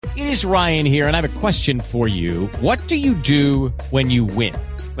It is Ryan here, and I have a question for you. What do you do when you win?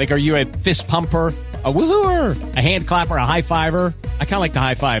 Like, are you a fist pumper, a woohooer, a hand clapper, a high fiver? I kind of like the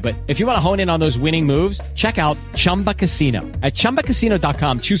high five, but if you want to hone in on those winning moves, check out Chumba Casino. At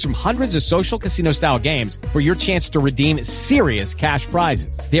ChumbaCasino.com, choose from hundreds of social casino-style games for your chance to redeem serious cash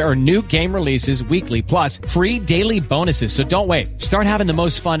prizes. There are new game releases weekly, plus free daily bonuses. So don't wait. Start having the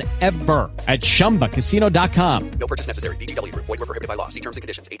most fun ever at ChumbaCasino.com. No purchase necessary. VGW Group. Void where prohibited by law. See terms and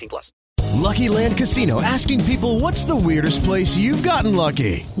conditions. 18+. Lucky Land Casino, asking people, what's the weirdest place you've gotten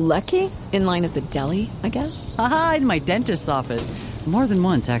lucky? Lucky? In line at the deli, I guess? Aha, in my dentist's office. More than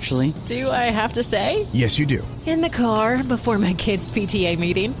once, actually. Do I have to say? Yes, you do. In the car before my kids' PTA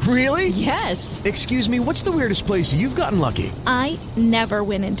meeting. Really? Yes. Excuse me, what's the weirdest place you've gotten lucky? I never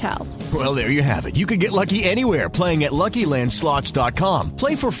win and tell. Well, there you have it. You can get lucky anywhere, playing at LuckyLandSlots.com.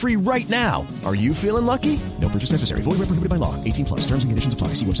 Play for free right now. Are you feeling lucky? No purchase necessary. Void where prohibited by law. 18+. Terms and conditions apply.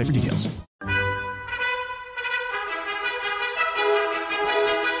 See website for details.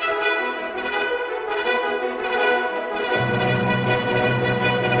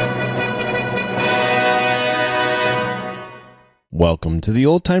 Welcome to the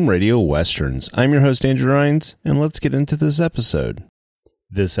Old Time Radio Westerns. I'm your host, Andrew Rhynes, and let's get into this episode.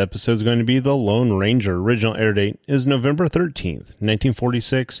 This episode is going to be The Lone Ranger. Original air date is November 13th,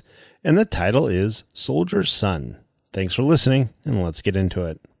 1946, and the title is Soldier's Son. Thanks for listening, and let's get into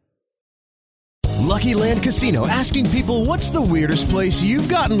it. Lucky Land Casino, asking people, what's the weirdest place you've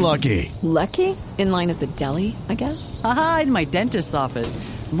gotten lucky? Lucky? In line at the deli, I guess? Aha, in my dentist's office.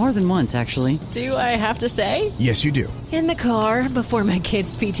 More than once, actually. Do I have to say? Yes, you do. In the car before my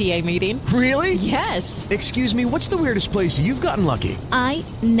kids' PTA meeting. Really? Yes. Excuse me, what's the weirdest place you've gotten lucky? I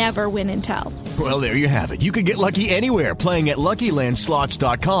never win and tell. Well, there you have it. You can get lucky anywhere, playing at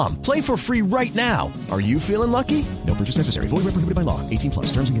LuckyLandSlots.com. Play for free right now. Are you feeling lucky? No purchase necessary. Void where prohibited by law.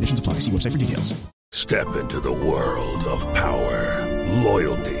 18+. Terms and conditions apply. See website for details. Step into the world of power,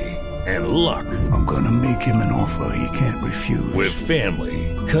 loyalty, and luck. I'm gonna make him an offer he can't refuse. With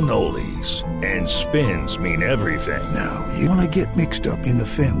family, cannolis, and spins mean everything. Now, you wanna get mixed up in the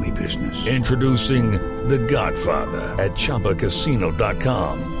family business. Introducing The Godfather at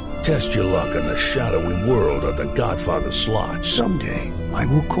ChumbaCasino.com. Test your luck in the shadowy world of The Godfather slot. Someday, I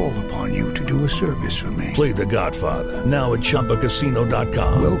will call upon you to do a service for me. Play The Godfather, now at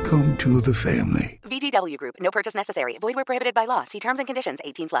ChumbaCasino.com. Welcome to the family. VGW Group. No purchase necessary. Void where prohibited by law. See terms and conditions.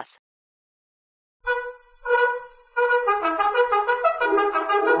 18+.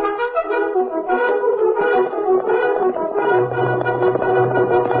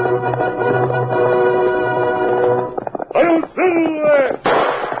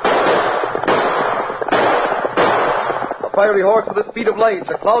 A fiery horse with the speed of light,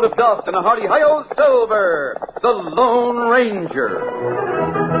 a cloud of dust, and a hearty hi-yo Silver, the Lone Ranger.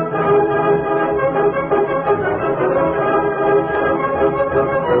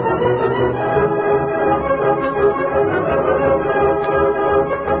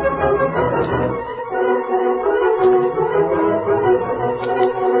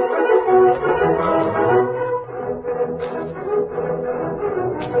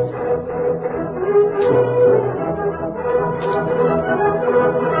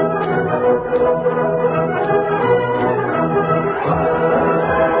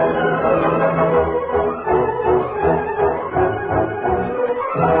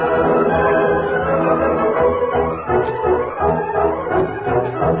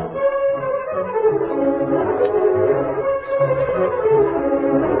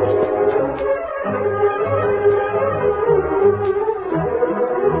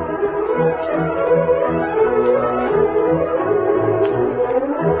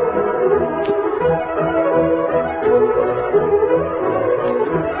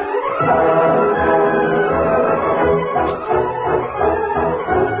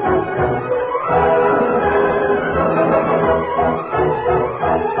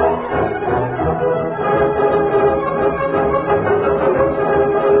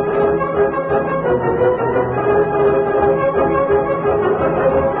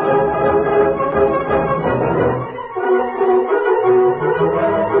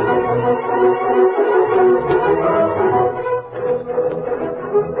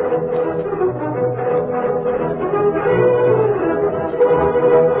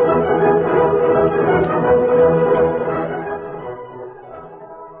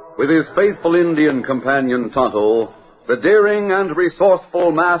 With his faithful Indian companion Tonto, the daring and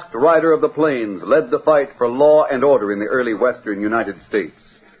resourceful masked rider of the plains led the fight for law and order in the early western United States.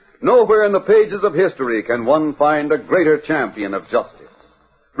 Nowhere in the pages of history can one find a greater champion of justice.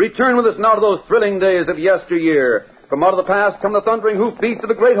 Return with us now to those thrilling days of yesteryear From out of the past come the thundering hoofbeats of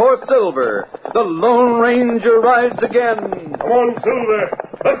the great horse Silver. The Lone Ranger rides again. Come on, Silver.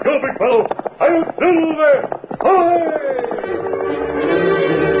 Let's go, big fellow. I'll Silver.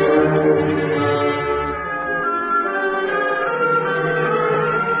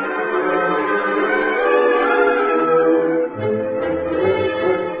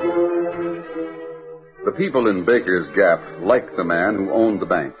 The people in Baker's Gap liked the man who owned the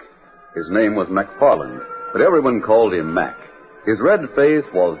bank. His name was McFarland, but everyone called him Mac. His red face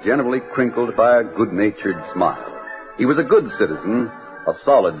was generally crinkled by a good-natured smile. He was a good citizen, a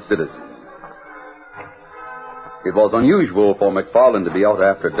solid citizen. It was unusual for McFarland to be out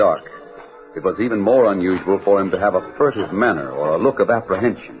after dark. It was even more unusual for him to have a furtive manner or a look of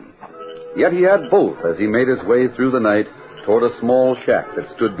apprehension. Yet he had both as he made his way through the night toward a small shack that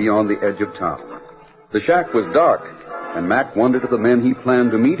stood beyond the edge of town. The shack was dark, and Mac wondered if the men he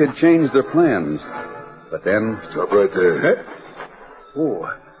planned to meet had changed their plans. But then... Stop right there. Huh? Oh,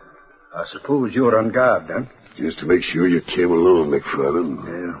 I suppose you're on guard, then? Just to make sure you came alone,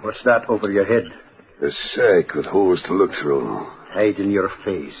 McFarland. What's that over your head? A sack with holes to look through. Hiding your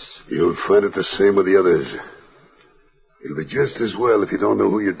face. You'll find it the same with the others. It'll be just as well if you don't know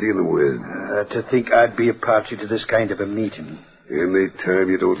who you're dealing with. To think I'd be a party to this kind of a meeting. Any time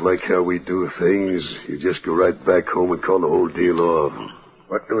you don't like how we do things, you just go right back home and call the whole deal off.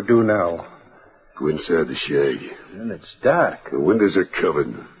 What do we do now? Go inside the shack. Well, it's dark. The windows are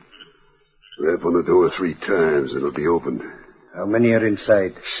covered. Rap on the door 3 times, and it'll be opened. How many are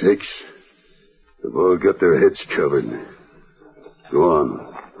inside? 6. They've all got their heads covered. Go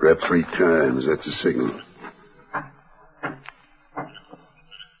on. Rap 3 times. That's a signal.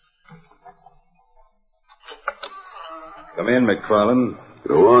 Come in, McFarland.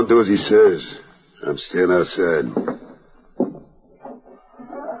 Go on, do as he says. I'm staying outside.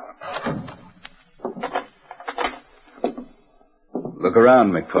 Look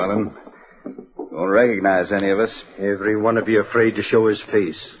around, McFarland. Don't recognize any of us. Every one of you afraid to show his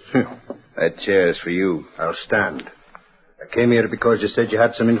face. That chair's for you. I'll stand. I came here because you said you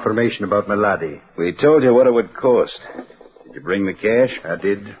had some information about my laddie. We told you what it would cost. Did you bring the cash? I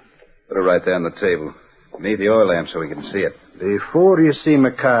did. Put it right there on the table. Beneath the oil lamp so we can see it. Before you see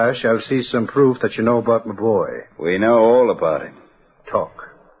my cash, I'll see some proof that you know about my boy. We know all about him. Talk.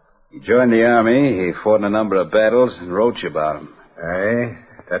 He joined the army, he fought in a number of battles, and wrote you about him. Aye,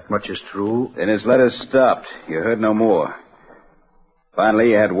 that much is true. Then his letters stopped. You heard no more.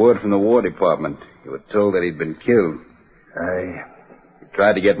 Finally, you had word from the War Department. You were told that he'd been killed. Aye. You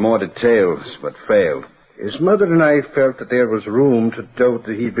tried to get more details, but failed. His mother and I felt that there was room to doubt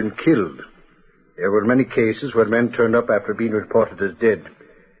that he'd been killed. There were many cases where men turned up after being reported as dead.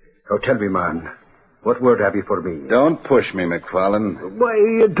 Now tell me, man, what word have you for me? Don't push me, McFarland. Why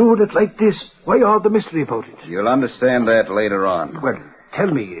are you doing it like this? Why all the mystery about it? You'll understand that later on. Well, tell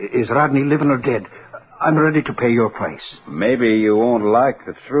me, is Rodney living or dead? I'm ready to pay your price. Maybe you won't like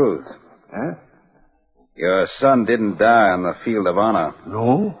the truth. Huh? Your son didn't die on the field of honor.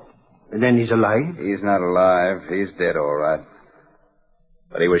 No? And then he's alive? He's not alive. He's dead, all right.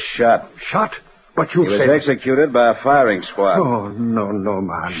 But he was shot. Shot? But you said... He was executed by a firing squad. Oh, no,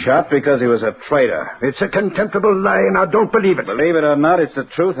 man. Shot because he was a traitor. It's a contemptible lie, and I don't believe it. Believe it or not, it's the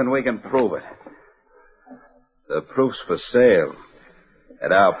truth, and we can prove it. The proof's for sale.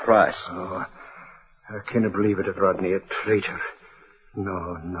 At our price. Oh, I can't believe it, Rodney, a traitor.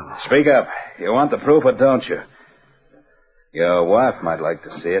 No. Speak up. You want the proof or don't you? Your wife might like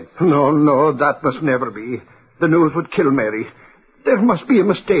to see it. No, that must never be. The news would kill Mary. There must be a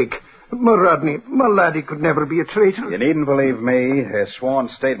mistake. My Rodney, my laddie could never be a traitor. You needn't believe me. They're sworn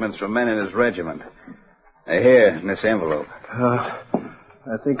statements from men in his regiment. They're here in this envelope.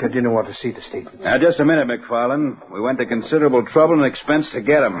 I think I didn't want to see the statements. Now, just a minute, McFarland. We went to considerable trouble and expense to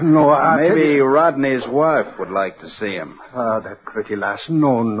get them. No, Maybe Rodney's wife would like to see him. That pretty lass.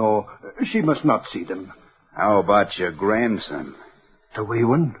 No. She must not see them. How about your grandson? The wee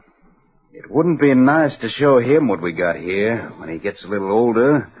one? It wouldn't be nice to show him what we got here when he gets a little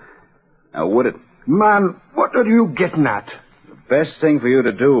older. Now, would it? Man, what are you getting at? The best thing for you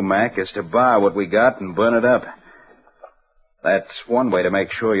to do, Mac, is to buy what we got and burn it up. That's one way to make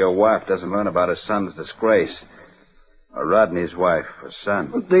sure your wife doesn't learn about her son's disgrace. Or Rodney's wife or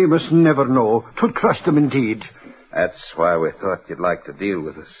son. They must never know. 'Twould crush them indeed. That's why we thought you'd like to deal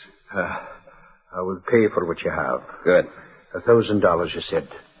with us. I will pay for what you have. Good. $1,000, you said.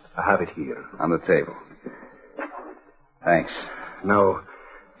 I have it here. On the table. Thanks. Now,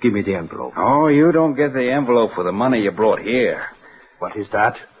 give me the envelope. Oh, you don't get the envelope for the money you brought here. What is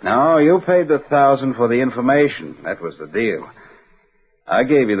that? No, you paid the $1,000 for the information. That was the deal. I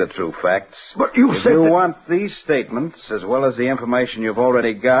gave you the true facts. But you if said you that... want these statements, as well as the information you've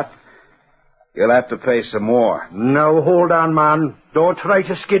already got, you'll have to pay some more. Now, hold on, man. Don't try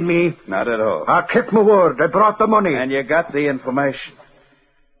to skin me. Not at all. I kept my word. I brought the money. And you got the information.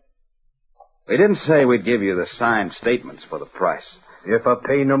 We didn't say we'd give you the signed statements for the price. If I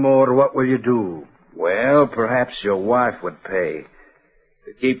pay no more, what will you do? Well, perhaps your wife would pay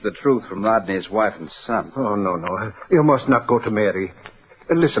to keep the truth from Rodney's wife and son. Oh, no. You must not go to Mary.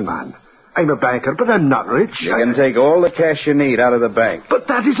 Listen, man. I'm a banker, but I'm not rich. You can take all the cash you need out of the bank. But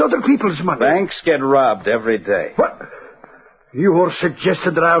that is other people's money. Banks get robbed every day. What? You're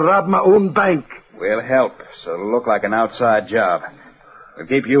suggesting that I'll rob my own bank? We'll help, so it'll look like an outside job. We'll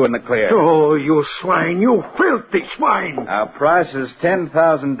keep you in the clear. Oh, you swine. You filthy swine. Our price is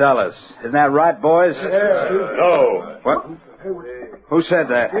 $10,000. Isn't that right, boys? No. What? Who said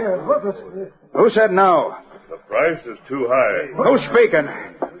that? Who said no? The price is too high. Who's speaking?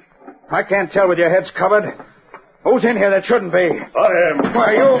 I can't tell with your heads covered. Who's in here that shouldn't be? I am.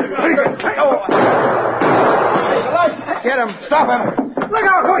 Why, you... Get him. Stop him. Look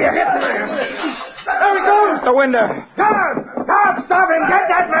out who you hit, man. There he goes. The window. Tom, stop him. Get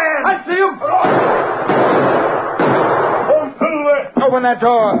that man. I see him. Open that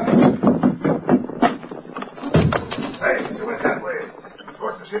door. Hey, you went that way.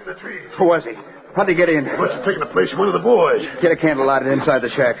 Horses hit the tree. Who was he? How'd he get in? He must have taken the place of one of the boys. Get a candle lighted inside the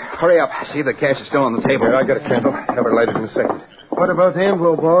shack. Hurry up. See if the cash is still on the table. Here, I got a candle. Have it lighted in a second. What about the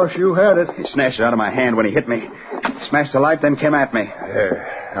envelope, boss? You had it. He snatched it out of my hand when he hit me. Smashed the light, then came at me. There.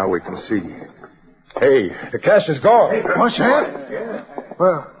 Now we can see. Hey, the cash is gone. What's that?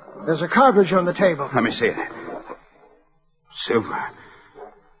 Well, there's a cartridge on the table. Let me see it. Silver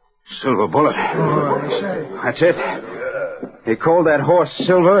bullet. Oh, I say. That's it. He called that horse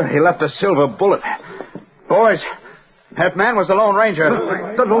Silver. He left a silver bullet. Boys, that man was the Lone Ranger.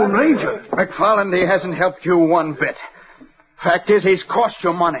 The Lone Ranger? McFarland, he hasn't helped you one bit. Fact is, he's cost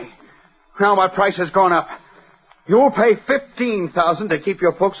you money. Now my price has gone up. You'll pay $15,000 to keep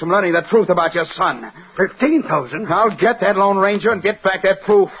your folks from learning the truth about your son. $15,000? I'll get that Lone Ranger and get back that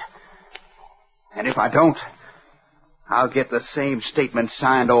proof. And if I don't, I'll get the same statement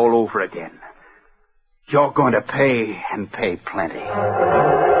signed all over again. You're going to pay, and pay plenty.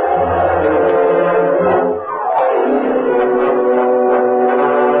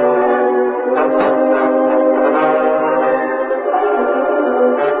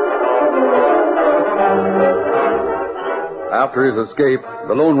 After his escape,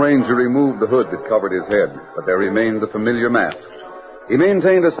 the Lone Ranger removed the hood that covered his head, but there remained the familiar mask. He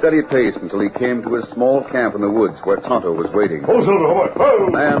maintained a steady pace until he came to his small camp in the woods where Tonto was waiting. Hold, Silver, hold.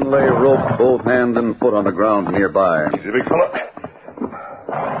 The man lay roped both hand and foot on the ground nearby. Easy, big fella.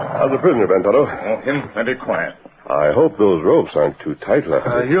 How's the prisoner, Ben, Tonto? Oh, him plenty quiet. I hope those ropes aren't too tight,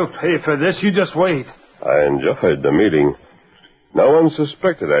 Lefty. You'll pay for this. You just wait. I enjoyed the meeting. No one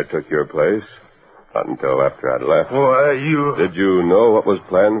suspected I took your place. Not until after I'd left. Why, you... Did you know what was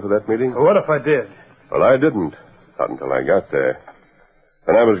planned for that meeting? What if I did? Well, I didn't. Not until I got there.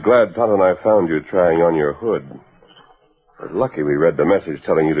 And I was glad Tonto and I found you trying on your hood. But lucky we read the message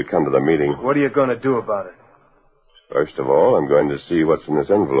telling you to come to the meeting. What are you going to do about it? First of all, I'm going to see what's in this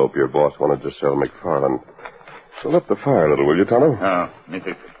envelope your boss wanted to sell McFarland. Fill up the fire a little, will you, Tonto? Me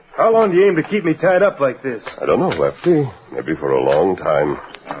too. How long do you aim to keep me tied up like this? I don't know, Lefty. Maybe for a long time.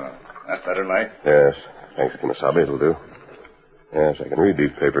 That's better, Light. Yes. Thanks, Kimasabi. It'll do. Yes, I can read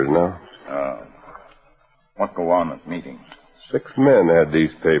these papers now. What go on at meeting? 6 men had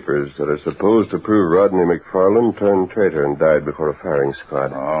these papers that are supposed to prove Rodney McFarland turned traitor and died before a firing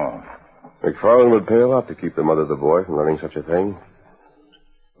squad. Oh. McFarland would pay a lot to keep the mother of the boy from learning such a thing.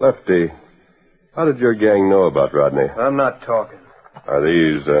 Lefty, how did your gang know about Rodney? I'm not talking. Are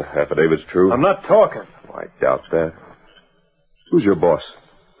these affidavits true? I'm not talking. Oh, I doubt that. Who's your boss?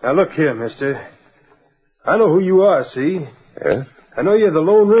 Now, look here, mister. I know who you are, see? Yes? I know you're the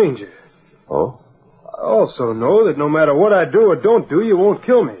Lone Ranger. Oh? I also know that no matter what I do or don't do, you won't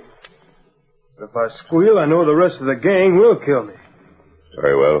kill me. But if I squeal, I know the rest of the gang will kill me.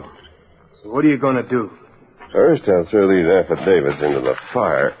 Very well. So what are you going to do? First, I'll throw these affidavits into the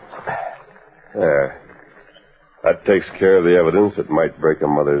fire. There. That takes care of the evidence that might break a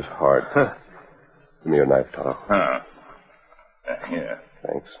mother's heart. Huh. Give me your knife, Tonto. Here.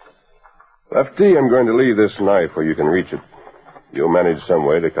 Thanks. Lefty, I'm going to leave this knife where you can reach it. You'll manage some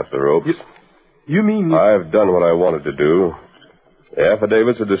way to cut the ropes. You mean... I've done what I wanted to do. The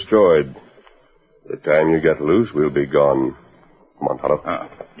affidavits are destroyed. By the time you get loose, we'll be gone. Come on, Tonto.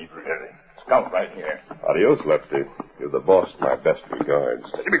 Keep ready. Scout right here. Adios, Lefty. You're the boss. My best regards.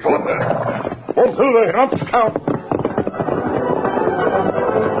 Let me pull up there. One, two, there. Up, scout.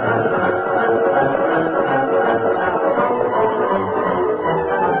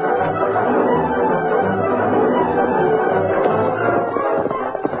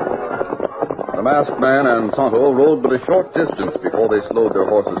 The masked man and Tonto rode but a short distance before they slowed their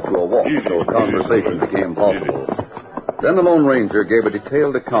horses to a walk, so conversation became possible. Then the Lone Ranger gave a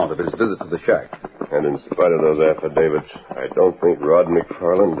detailed account of his visit to the shack. And in spite of those affidavits, I don't think Rod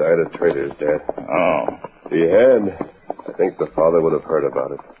McFarland died a traitor's death. Oh. If he had, I think the father would have heard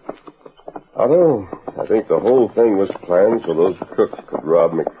about it. Although, I think the whole thing was planned so those crooks could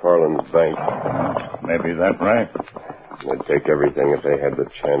rob McFarland's bank. Maybe that's right. They'd take everything if they had the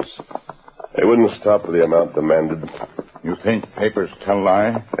chance. They wouldn't stop for the amount demanded. You think papers tell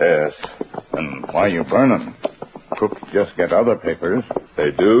lie? Yes. Then why you burn them? Crooks just get other papers.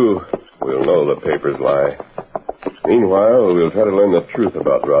 They do. We'll know the papers lie. Meanwhile, we'll try to learn the truth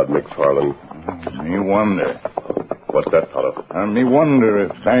about Rod McFarland. Me wonder. What's that, Tonto? Me wonder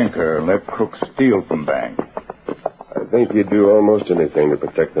if banker let crooks steal from bank. I think he'd do almost anything to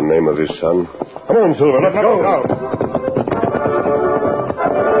protect the name of his son. Come on, Silver, let's go.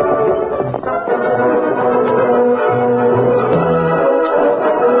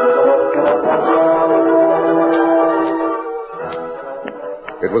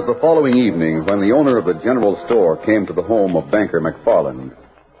 It was the following evening when the owner of the general store came to the home of banker McFarland.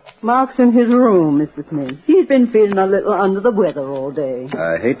 Mark's in his room, Mr. Smith. He's been feeling a little under the weather all day.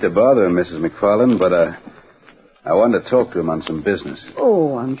 I hate to bother him, Mrs. McFarland, but I want to talk to him on some business.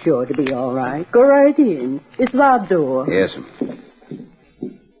 Oh, I'm sure to be all right. Go right in. It's that door. Yes,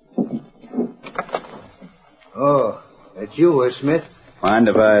 Oh, that's you, Smith? Mind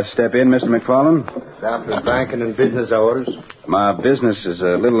if I step in, Mr. McFarland? It's after banking and business hours. My business is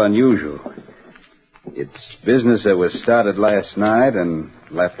a little unusual. It's business that was started last night and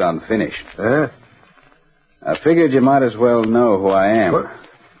left unfinished. Huh? I figured you might as well know who I am. What?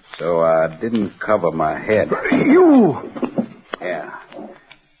 So I didn't cover my head. You! Yeah.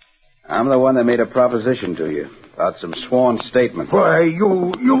 I'm the one that made a proposition to you about some sworn statements. Why,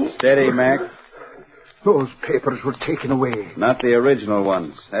 you... Steady, Mac. Those papers were taken away. Not the original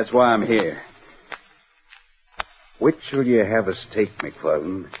ones. That's why I'm here. Which will you have us take,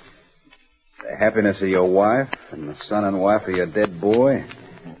 McFarland? The happiness of your wife and the son and wife of your dead boy?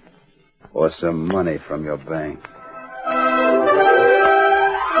 Or some money from your bank?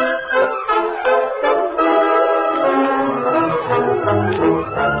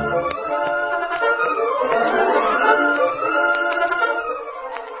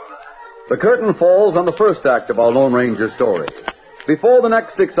 The curtain falls on the first act of our Lone Ranger story. Before the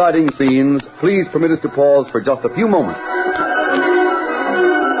next exciting scenes, please permit us to pause for just a few moments.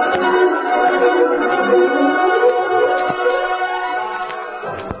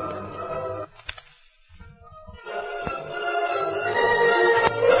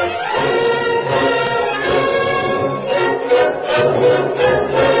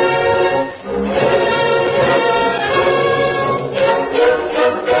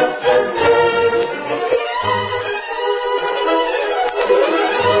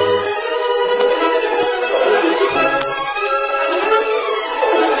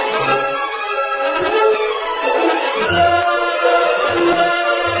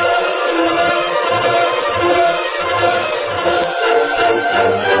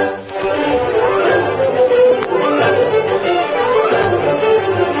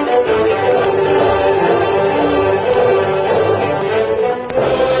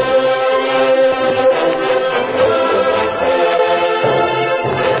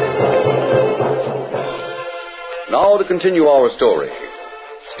 Now to continue our story.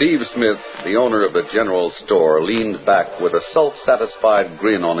 Steve Smith, the owner of the general store, leaned back with a self-satisfied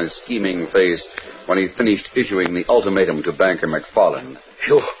grin on his scheming face when he finished issuing the ultimatum to banker McFarland.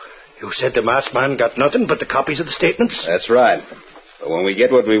 You said the masked man got nothing but the copies of the statements? That's right. But when we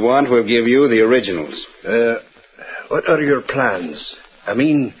get what we want, we'll give you the originals. What are your plans? I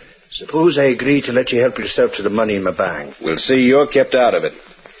mean, suppose I agree to let you help yourself to the money in my bank. We'll see you're kept out of it.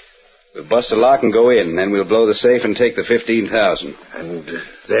 We'll bust the lock and go in, then we'll blow the safe and take the $15,000. And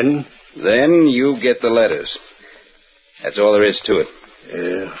then? Then you get the letters. That's all there is to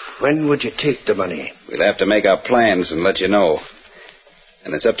it. When would you take the money? We'll have to make our plans and let you know.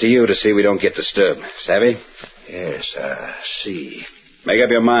 And it's up to you to see we don't get disturbed. Savvy? Yes, see. Make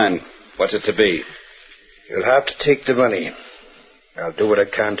up your mind. What's it to be? You'll have to take the money. I'll do what I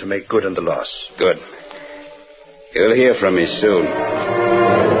can to make good on the loss. Good. You'll hear from me soon.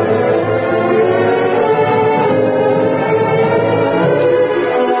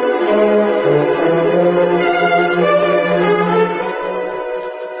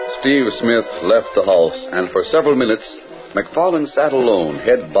 Steve Smith left the house, and for several minutes McFarland sat alone,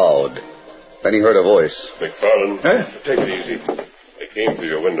 head bowed. Then he heard a voice. McFarland, take it easy. I came through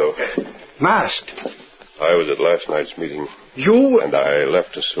your window. Masked? I was at last night's meeting. You? And I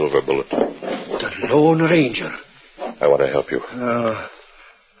left a silver bullet. The Lone Ranger. I want to help you.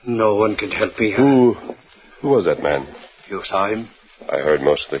 No one can help me. Who was that man? You saw him? I heard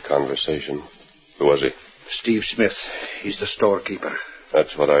most of the conversation. Who was he? Steve Smith. He's the storekeeper.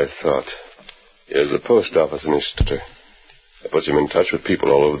 That's what I thought. He has the post office in his stutter. That puts him in touch with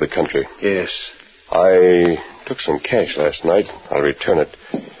people all over the country. Yes. I took some cash last night. I'll return it.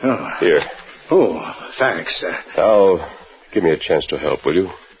 Oh. Here. Oh, thanks. Now, give me a chance to help, will you?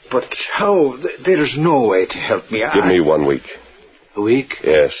 But how? There's no way to help me. Give me 1 week. A week?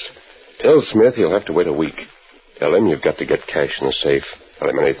 Yes. Tell Smith he'll have to wait a week. Tell him you've got to get cash in the safe. Tell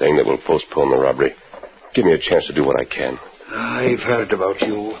him anything that will postpone the robbery. Give me a chance to do what I can. I've heard about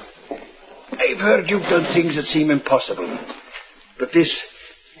you. I've heard you've done things that seem impossible. But this,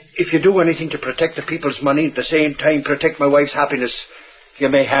 if you do anything to protect the people's money, at the same time protect my wife's happiness, you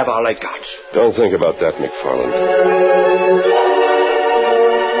may have all I got. Don't think about that, McFarland.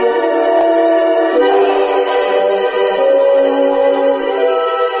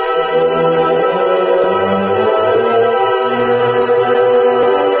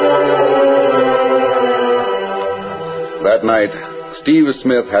 That night, Steve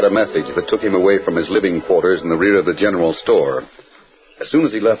Smith had a message that took him away from his living quarters in the rear of the general store. As soon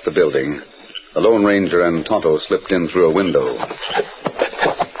as he left the building, the Lone Ranger and Tonto slipped in through a window.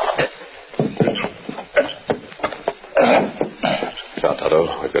 Now,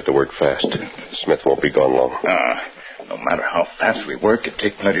 Tonto, we've got to work fast. Smith won't be gone long. No matter how fast we work, it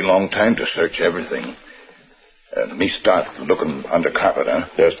takes plenty long time to search everything. Me start looking under carpet, huh?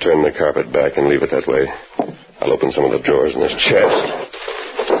 Just turn the carpet back and leave it that way. I'll open some of the drawers in this chest.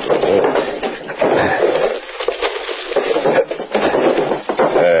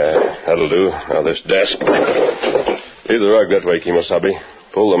 That'll do. Now this desk. Leave the rug that way, Kemosabe.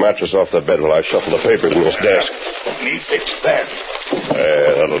 Pull the mattress off the bed while I shuffle the papers in this desk. Me fix that.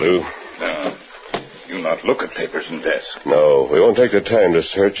 That'll do. No. You not look at papers and desk. No, we won't take the time to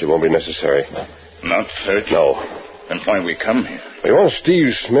search. It won't be necessary. Not search? No. Then why we come here? We want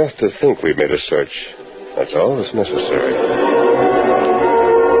Steve Smith to think we've made a search. That's all that's necessary.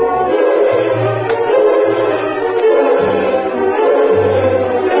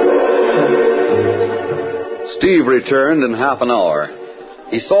 Steve returned in half an hour.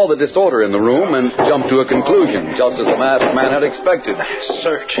 He saw the disorder in the room and jumped to a conclusion, just as the masked man had expected.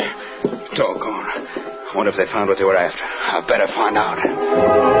 Search. Doggone. I wonder if they found what they were after. I better find out.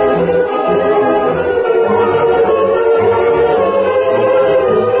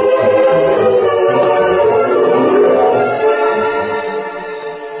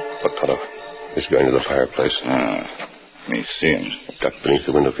 He's going to the fireplace. Me see him. Duck beneath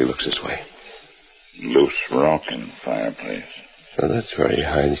the window if he looks this way. Loose rock in the fireplace. So that's where he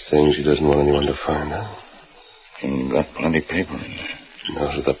hides things he doesn't want anyone to find, huh? He got plenty paper in there.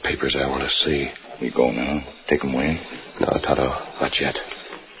 Those are the papers I want to see. We go now. Take them away. No, Tonto, not yet.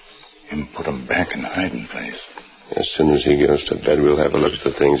 And put them back in the hiding place. As soon as he goes to bed, we'll have a look at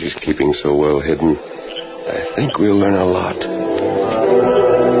the things he's keeping so well hidden. I think we'll learn a lot.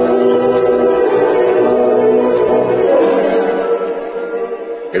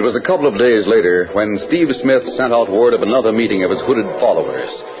 It was a couple of days later when Steve Smith sent out word of another meeting of his hooded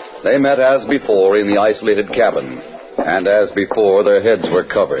followers. They met as before in the isolated cabin. And as before, their heads were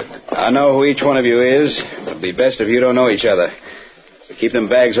covered. I know who each one of you is. It'd be best if you don't know each other. So keep them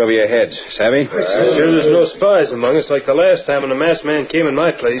bags over your heads, savvy? Sure there's no spies among us like the last time when the masked man came in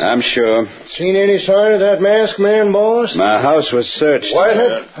my place. I'm sure. Seen any sign of that masked man, boss? My house was searched.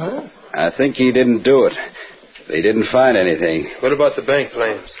 Whitehead? Huh? I think he didn't do it. They didn't find anything. What about the bank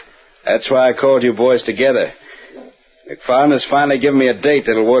plans? That's why I called you boys together. McFarland has finally given me a date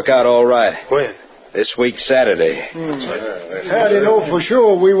that'll work out all right. When? This week, Saturday. How do you know for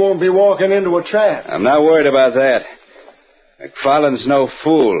sure we won't be walking into a trap? I'm not worried about that. McFarland's no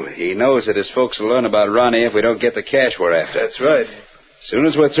fool. He knows that his folks will learn about Ronnie if we don't get the cash we're after. That's right. As soon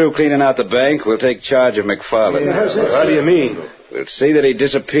as we're through cleaning out the bank, we'll take charge of McFarland. How do you mean? We'll see that he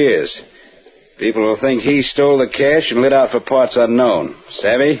disappears. People will think he stole the cash and lit out for parts unknown.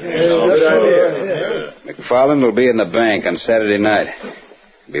 Savvy? McFarland will be in the bank on Saturday night.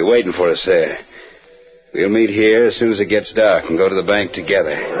 He'll be waiting for us there. We'll meet here as soon as it gets dark and go to the bank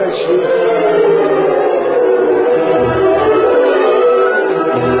together.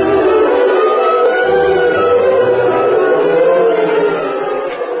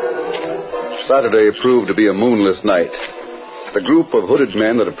 Saturday proved to be a moonless night. The group of hooded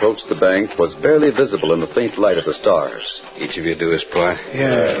men that approached the bank was barely visible in the faint light of the stars. Each of you do his part?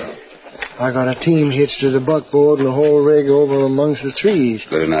 Yeah. I got a team hitched to the buckboard and the whole rig over amongst the trees.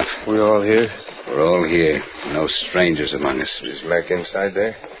 Good enough. We all here? We're all here. No strangers among us. Is Mac inside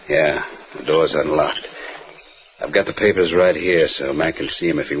there? Yeah. The door's unlocked. I've got the papers right here, so Mac can see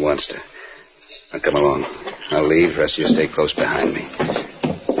him if he wants to. Now, come along. I'll leave. The rest of you stay close behind me.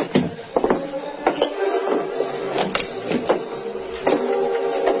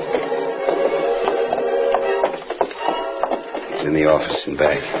 He's in the office and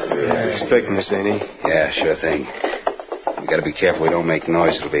back. Yeah, expecting us, ain't he? Yeah, sure thing. We gotta be careful we don't make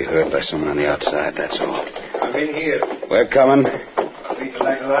noise. It'll be heard by someone on the outside, that's all. I'm in here. We're coming. I'll leave the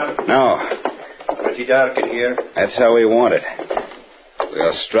light on. No. Pretty dark in here. That's how we want it.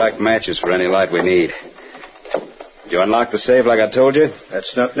 We'll strike matches for any light we need. Did you unlock the safe like I told you?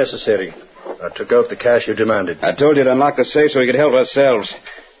 That's not necessary. I took out the cash you demanded. I told you to unlock the safe so we could help ourselves.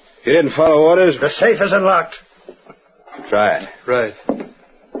 If you didn't follow orders... The safe is unlocked. Try it. Right.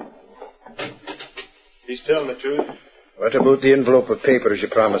 He's telling the truth. What about the envelope of papers you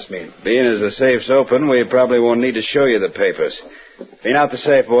promised me? Being as the safe's open, we probably won't need to show you the papers. Clean out the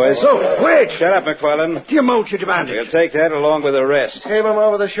safe, boys. So, wait! Shut up, McFarlane. The amount you demanded. We'll take that along with the rest. Aim him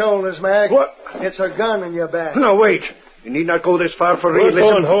over the shoulders, Mac. What? It's a gun in your back. No, wait. You need not go this far for real. We're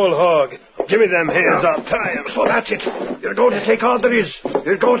going whole hog. Give me them hands. I'll tie him. So that's it. You're going to take all there is.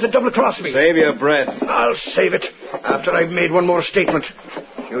 You're going to double-cross me. Save your breath. I'll save it after I've made one more statement.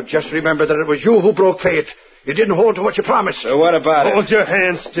 You just remember that it was you who broke faith. You didn't hold to what you promised. So what about it? Hold your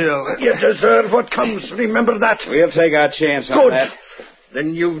hands still. You deserve what comes. Remember that. We'll take our chance on Good. that.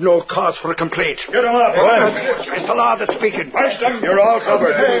 Then you've no cause for a complaint. Get him up. It's the law that's speaking. You're all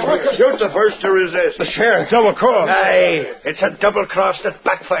covered. Shoot the first to resist. The sheriff, double cross. Aye, it's a double cross that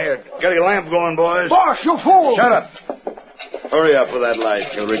backfired. Get your lamp going, boys. Boss, you fool! Shut up. Hurry up with that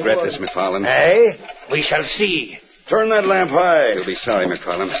light. You'll regret this, McFarlane. Aye, we shall see. Turn that lamp high. You'll be sorry,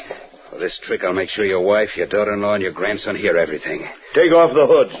 McFarlane. For this trick, I'll make sure your wife, your daughter-in-law, and your grandson hear everything. Take off the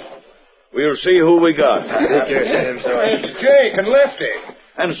hoods. We'll see who we got. Take your hands off. It's Jake and Lefty.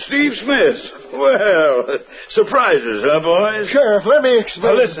 And Steve Smith. Well, surprises, huh, boys? Sheriff, let me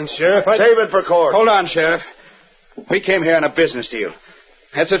explain. Now, listen, Sheriff. Save it for court. Hold on, Sheriff. We came here on a business deal.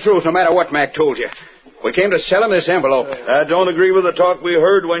 That's the truth, no matter what Mac told you. We came to sell him this envelope. I don't agree with the talk we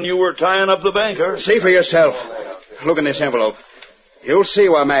heard when you were tying up the banker. See for yourself. Look in this envelope. You'll see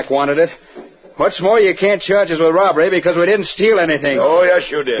why Mac wanted it. What's more, you can't charge us with robbery because we didn't steal anything. Oh, yes,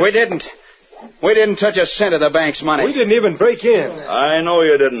 you did. We didn't. We didn't touch a cent of the bank's money. We didn't even break in. I know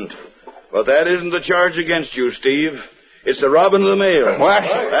you didn't. But that isn't the charge against you, Steve. It's the robbing of the mail. What?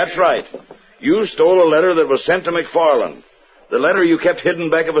 That's right. You stole a letter that was sent to McFarlane. The letter you kept hidden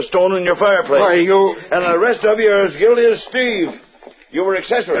back of a stone in your fireplace. Why, you... And the rest of you are as guilty as Steve. You were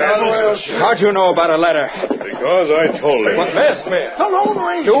accessory. How'd you know about a letter? Because I told him. What, masked man? Hello,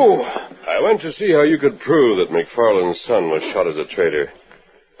 Ray. You. I went to see how you could prove that McFarlane's son was shot as a traitor.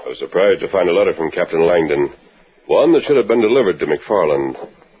 I was surprised to find a letter from Captain Langdon. One that should have been delivered to McFarlane.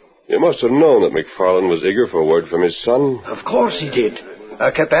 You must have known that McFarlane was eager for word from his son. Of course he did.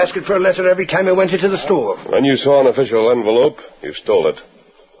 I kept asking for a letter every time I went into the store. When you saw an official envelope, you stole it,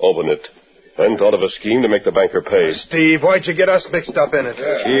 opened it, then thought of a scheme to make the banker pay. Steve, why'd you get us mixed up in it?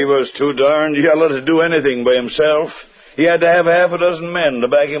 He was too darned yellow to do anything by himself. He had to have half a dozen men to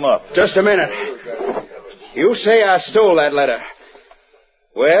back him up. Just a minute. You say I stole that letter.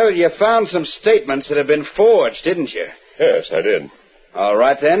 Well, you found some statements that have been forged, didn't you? Yes, I did. All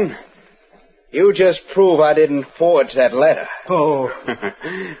right, then. You just prove I didn't forge that letter. Oh.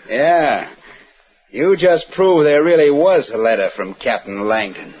 Yeah. You just prove there really was a letter from Captain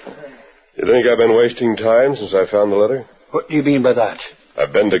Langdon. You think I've been wasting time since I found the letter? What do you mean by that?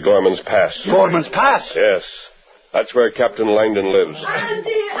 I've been to Gorman's Pass. Gorman's Pass? Yes. That's where Captain Langdon lives. Andy!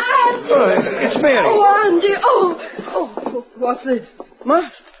 It's Mary. Oh, Andy! Oh, what's this?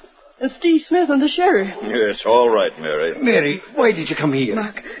 Mask. And Steve Smith and the sheriff. Yes, all right, Mary. Mary, why did you come here?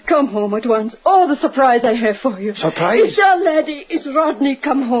 Mac, come home at once. Oh, the surprise I have for you. Surprise? It's your laddie. It's Rodney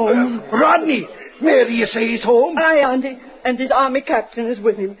come home. Rodney? Mary, you say he's home? Aye, Andy. And his army captain is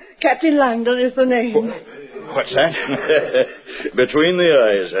with him. Captain Langdon is the name. What's that? Between the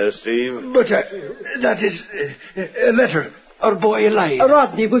eyes, huh, Steve? But that is a letter. Our boy alive.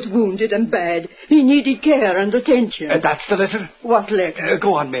 Rodney was wounded and bad. He needed care and attention. That's the letter? What letter?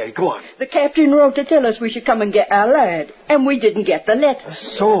 Go on, Mary, go on. The captain wrote to tell us we should come and get our lad. And we didn't get the letter.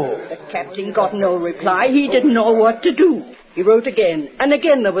 So? The captain got no reply. He didn't know what to do. He wrote again. And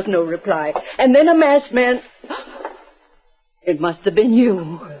again there was no reply. And then a masked man... It must have been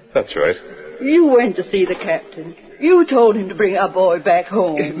you. That's right. You went to see the captain. You told him to bring our boy back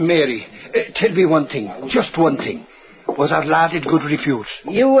home. Mary, tell me one thing, just one thing. Was our lad in good repute?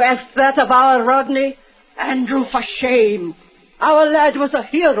 You asked that of our Rodney? Andrew, for shame. Our lad was a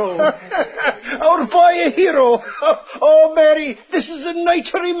hero. Our boy a hero. Oh, Mary, this is a night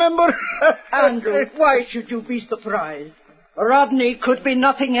to remember. Andrew, why should you be surprised? Rodney could be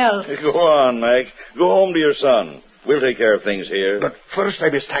nothing else. Go on, Mike. Go home to your son. We'll take care of things here. But first I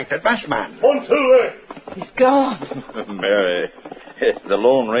must thank that masked man. He's gone. Mary, the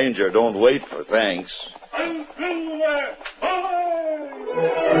Lone Ranger don't wait for thanks.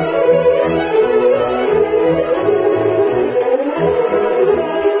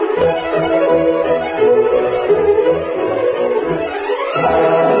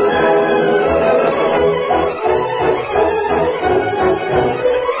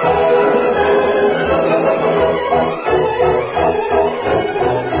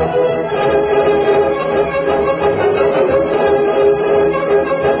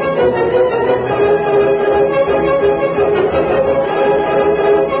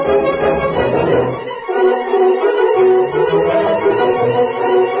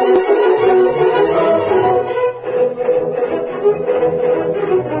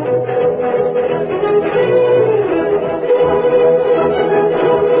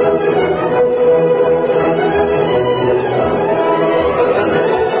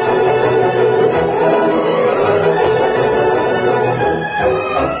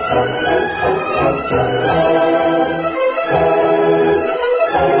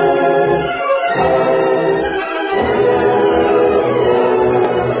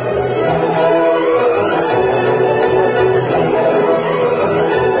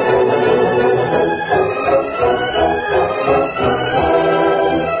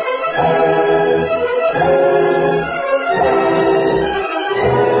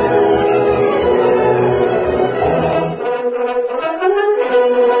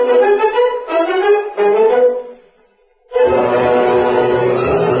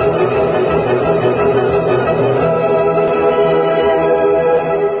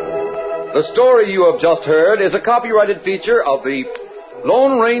 The story you have just heard is a copyrighted feature of the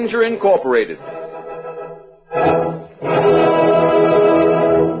Lone Ranger Incorporated.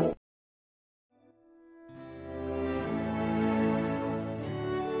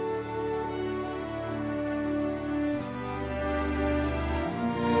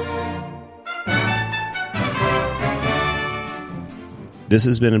 This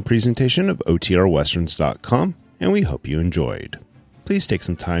has been a presentation of OTRWesterns.com, and we hope you enjoyed. Please take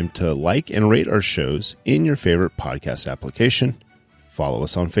some time to like and rate our shows in your favorite podcast application. Follow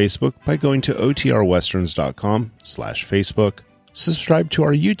us on Facebook by going to OTRWesterns.com/Facebook. Subscribe to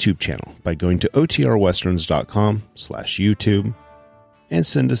our YouTube channel by going to OTRWesterns.com/YouTube. And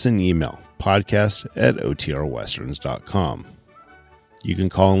send us an email, podcast@OTRWesterns.com. You can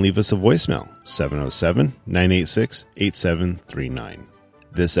call and leave us a voicemail, 707-986-8739.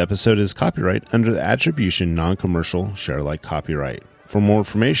 This episode is copyright under the Attribution Non-Commercial Share Alike copyright. For more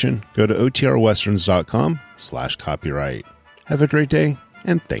information, go to OTRWesterns.com/copyright. Have a great day,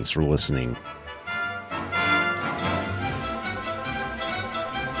 and thanks for listening.